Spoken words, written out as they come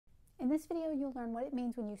this video, you'll learn what it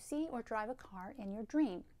means when you see or drive a car in your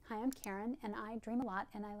dream. Hi, I'm Karen, and I dream a lot,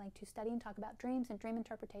 and I like to study and talk about dreams and dream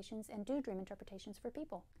interpretations and do dream interpretations for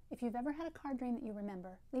people. If you've ever had a car dream that you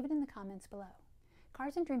remember, leave it in the comments below.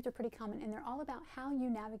 Cars and dreams are pretty common, and they're all about how you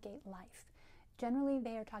navigate life. Generally,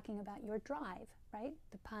 they are talking about your drive, right?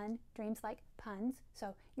 The pun, dreams like puns.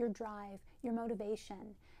 So your drive, your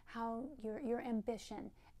motivation, how your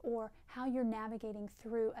ambition, or how you're navigating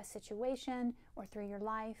through a situation or through your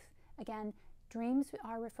life. Again, dreams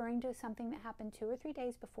are referring to something that happened 2 or 3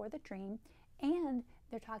 days before the dream, and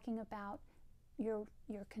they're talking about your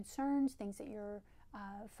concerns, things that you're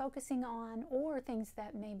focusing on, or things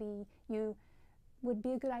that maybe you would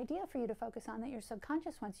be a good idea for you to focus on, that your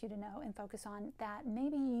subconscious wants you to know and focus on, that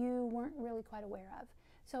maybe you weren't really quite aware of.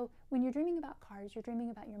 So when you're dreaming about cars, you're dreaming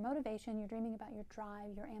about your motivation, you're dreaming about your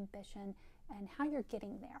drive, your ambition, and how you're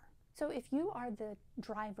getting there. So if you are the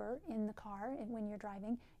driver in the car when you're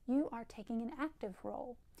driving, you are taking an active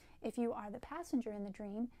role. If you are the passenger in the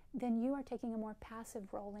dream, then you are taking a more passive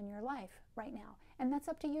role in your life right now. And that's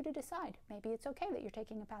up to you to decide. Maybe it's okay that you're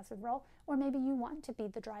taking a passive role, or maybe you want to be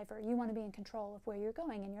the driver. You want to be in control of where you're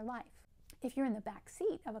going in your life. If you're in the back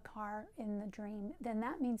seat of a car in the dream, then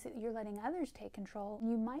that means that you're letting others take control.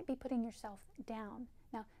 You might be putting yourself down.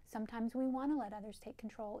 Now, sometimes we want to let others take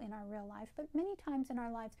control in our real life, but many times in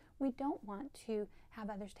our lives, we don't want to have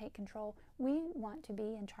others take control. We want to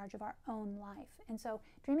be in charge of our own life. And so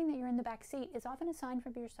dreaming that you're in the back seat is often a sign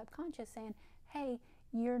from your subconscious saying, hey,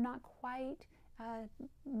 you're not quite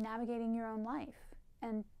navigating your own life.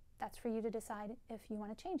 And that's for you to decide if you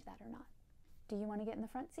want to change that or not. Do you want to get in the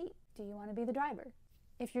front seat? Do you want to be the driver?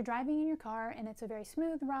 If you're driving in your car and it's a very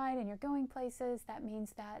smooth ride and you're going places, that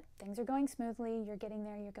means that things are going smoothly, you're getting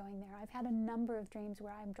there, you're going there. I've had a number of dreams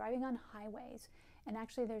where I'm driving on highways, and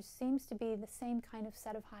actually there seems to be the same kind of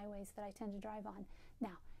set of highways that I tend to drive on.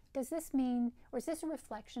 Now, does this mean, or is this a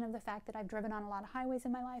reflection of the fact that I've driven on a lot of highways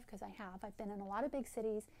in my life? Because I have. I've been in a lot of big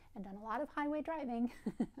cities and done a lot of highway driving,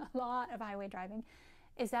 a lot of highway driving.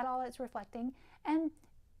 Is that all it's reflecting? And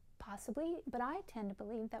possibly, but I tend to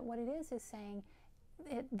believe that what it is saying,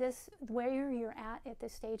 where you're at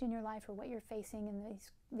this stage in your life, or what you're facing in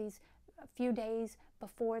these few days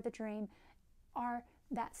before the dream, are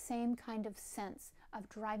that same kind of sense of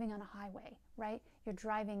driving on a highway, right? You're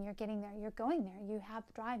driving, you're getting there, you're going there, you have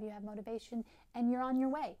drive, you have motivation, and you're on your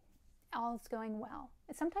way. All's going well.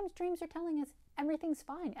 And sometimes dreams are telling us everything's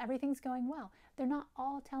fine, everything's going well. They're not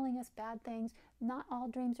all telling us bad things. Not all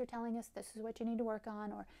dreams are telling us this is what you need to work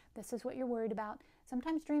on, or this is what you're worried about.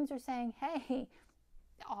 Sometimes dreams are saying, hey,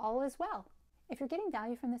 all is well. If you're getting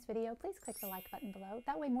value from this video, please click the like button below.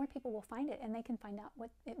 That way more people will find it and they can find out what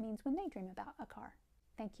it means when they dream about a car.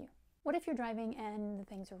 Thank you. What if you're driving and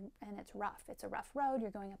it's rough? It's a rough road,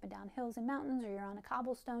 you're going up and down hills and mountains, or you're on a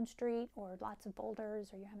cobblestone street, or lots of boulders,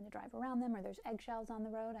 or you're having to drive around them, or there's eggshells on the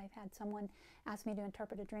road. I've had someone ask me to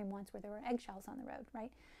interpret a dream once where there were eggshells on the road,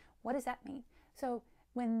 right? What does that mean? So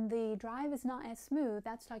when the drive is not as smooth,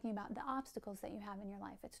 that's talking about the obstacles that you have in your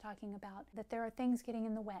life. It's talking about that there are things getting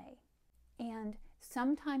in the way. And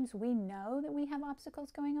sometimes we know that we have obstacles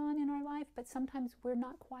going on in our life, but sometimes we're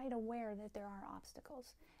not quite aware that there are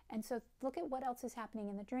obstacles. And so look at what else is happening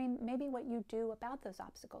in the dream, maybe what you do about those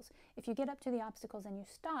obstacles. If you get up to the obstacles and you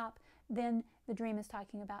stop, then the dream is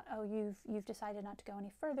talking about, oh, you've decided not to go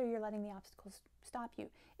any further, you're letting the obstacles stop you.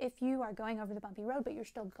 If you are going over the bumpy road, but you're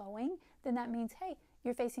still going, then that means, hey,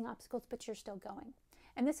 you're facing obstacles, but you're still going.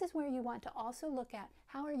 And this is where you want to also look at,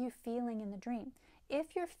 how are you feeling in the dream?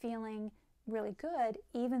 If you're feeling really good,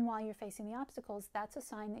 even while you're facing the obstacles, that's a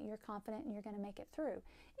sign that you're confident and you're going to make it through.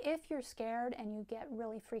 If you're scared and you get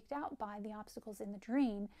really freaked out by the obstacles in the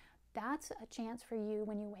dream, that's a chance for you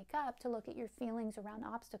when you wake up to look at your feelings around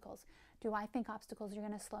obstacles. Do I think obstacles are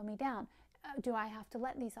going to slow me down? Do I have to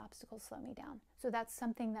let these obstacles slow me down? So that's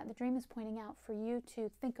something that the dream is pointing out for you to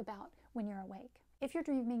think about when you're awake. If you're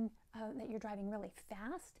dreaming that you're driving really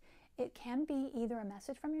fast, it can be either a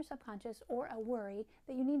message from your subconscious or a worry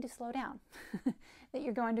that you need to slow down, that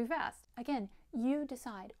you're going too fast. Again, you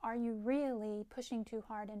decide, are you really pushing too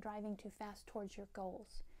hard and driving too fast towards your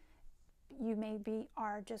goals? You maybe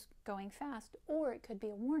are just going fast, or it could be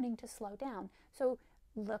a warning to slow down. So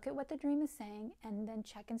look at what the dream is saying and then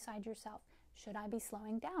check inside yourself. Should I be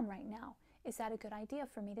slowing down right now? Is that a good idea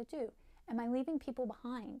for me to do? Am I leaving people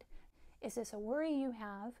behind? Is this a worry you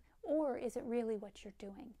have, or is it really what you're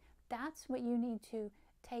doing? That's what you need to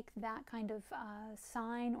take that kind of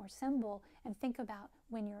sign or symbol and think about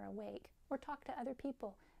when you're awake, or talk to other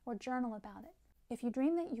people, or journal about it. If you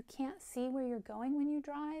dream that you can't see where you're going when you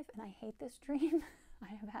drive, and I hate this dream,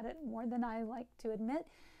 I have had it more than I like to admit,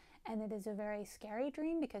 and it is a very scary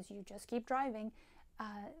dream because you just keep driving,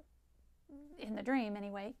 in the dream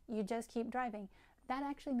anyway, you just keep driving. That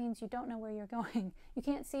actually means you don't know where you're going. You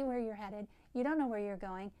can't see where you're headed, you don't know where you're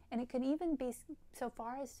going, and it could even be so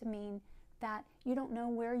far as to mean that you don't know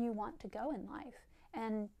where you want to go in life.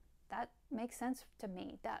 And that makes sense to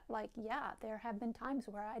me, that like, yeah, there have been times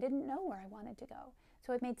where I didn't know where I wanted to go.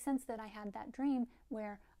 So it made sense that I had that dream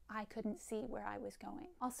where I couldn't see where I was going.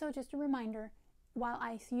 Also, just a reminder, while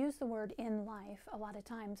I use the word in life a lot of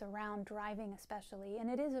times around driving especially, and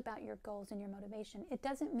it is about your goals and your motivation, it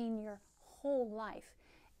doesn't mean your whole life.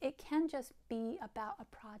 It can just be about a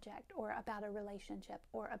project or about a relationship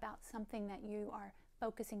or about something that you are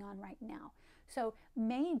focusing on right now. So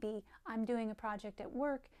maybe I'm doing a project at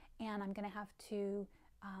work and I'm going to have to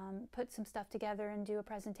put some stuff together and do a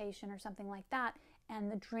presentation or something like that,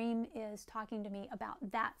 and the dream is talking to me about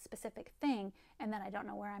that specific thing, and then I don't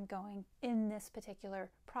know where I'm going in this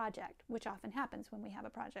particular project, which often happens when we have a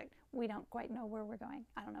project. We don't quite know where we're going.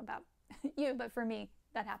 I don't know about you, but for me,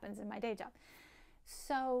 that happens in my day job.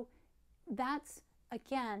 So that's,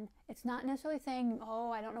 again, it's not necessarily saying,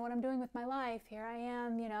 oh, I don't know what I'm doing with my life. Here I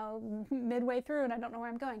am, you know, midway through and I don't know where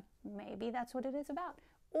I'm going. Maybe that's what it is about.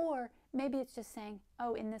 Or maybe it's just saying,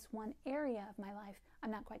 oh, in this one area of my life,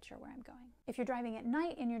 I'm not quite sure where I'm going. If you're driving at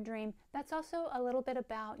night in your dream, that's also a little bit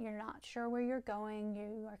about you're not sure where you're going,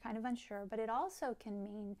 you are kind of unsure, but it also can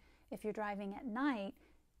mean, if you're driving at night,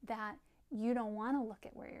 that you don't want to look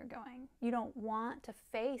at where you're going. You don't want to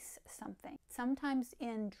face something. Sometimes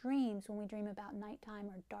in dreams, when we dream about nighttime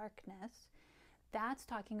or darkness, that's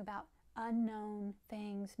talking about unknown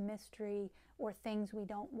things, mystery, or things we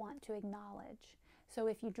don't want to acknowledge. So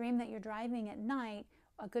if you dream that you're driving at night,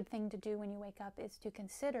 a good thing to do when you wake up is to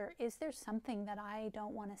consider, is there something that I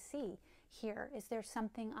don't want to see here? Is there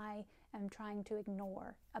something I am trying to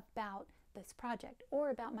ignore about this project, or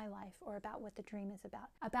about my life, or about what the dream is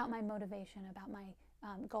about my motivation, about my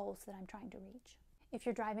goals that I'm trying to reach? If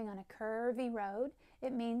you're driving on a curvy road,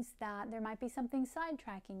 it means that there might be something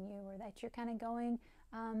sidetracking you, or that you're kind of going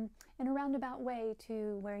in a roundabout way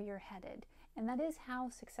to where you're headed. And that is how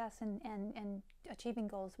success and achieving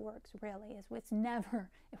goals works, really. It's never,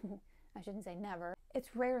 I shouldn't say never,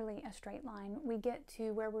 it's rarely a straight line. We get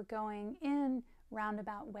to where we're going in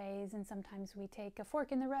roundabout ways, and sometimes we take a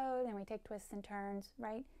fork in the road and we take twists and turns,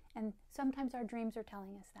 right? And sometimes our dreams are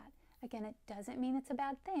telling us that. Again, it doesn't mean it's a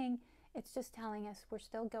bad thing. It's just telling us we're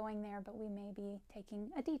still going there, but we may be taking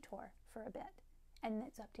a detour for a bit. And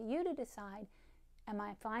it's up to you to decide, am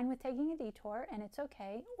I fine with taking a detour and it's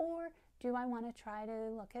okay, or do I want to try to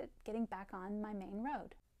look at getting back on my main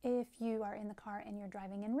road? If you are in the car and you're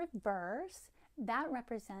driving in reverse, that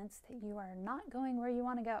represents that you are not going where you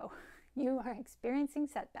want to go. You are experiencing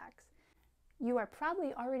setbacks. You are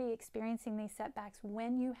probably already experiencing these setbacks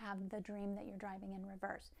when you have the dream that you're driving in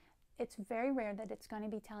reverse. It's very rare that it's going to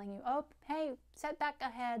be telling you, oh, hey, setback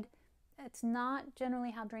ahead. It's not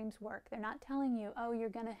generally how dreams work. They're not telling you, oh, you're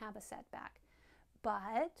going to have a setback.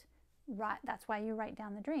 But that's why you write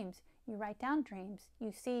down the dreams. You write down dreams.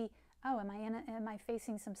 You see, oh, am I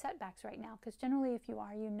facing some setbacks right now? Because generally, if you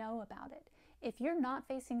are, you know about it. If you're not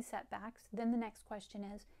facing setbacks, then the next question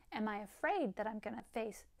is, am I afraid that I'm going to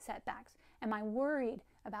face setbacks? Am I worried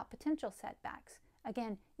about potential setbacks?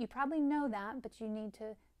 Again, you probably know that, but you need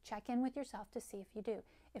to check in with yourself to see if you do.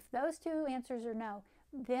 If those two answers are no,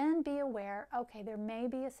 then be aware, okay, there may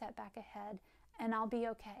be a setback ahead, and I'll be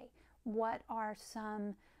okay. What are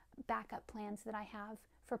some backup plans that I have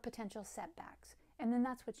for potential setbacks? And then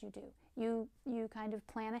that's what you do. You kind of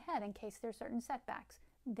plan ahead in case there's certain setbacks.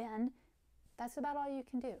 Then that's about all you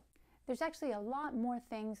can do. There's actually a lot more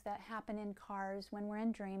things that happen in cars when we're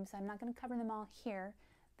in dreams. I'm not going to cover them all here.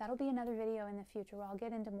 That'll be another video in the future where I'll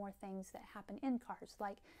get into more things that happen in cars,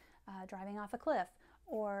 like driving off a cliff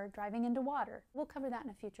or driving into water. We'll cover that in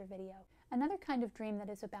a future video. Another kind of dream that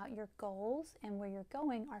is about your goals and where you're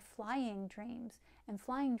going are flying dreams. And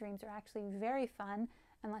flying dreams are actually very fun,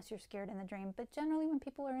 unless you're scared in the dream. But generally when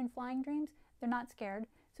people are in flying dreams, they're not scared.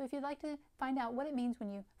 So if you'd like to find out what it means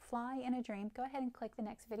when you fly in a dream, go ahead and click the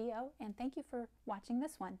next video, and thank you for watching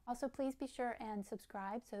this one. Also, please be sure and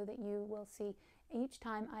subscribe so that you will see each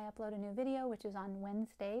time I upload a new video, which is on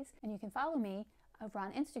Wednesdays, and you can follow me over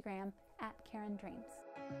on Instagram at Caryndreams.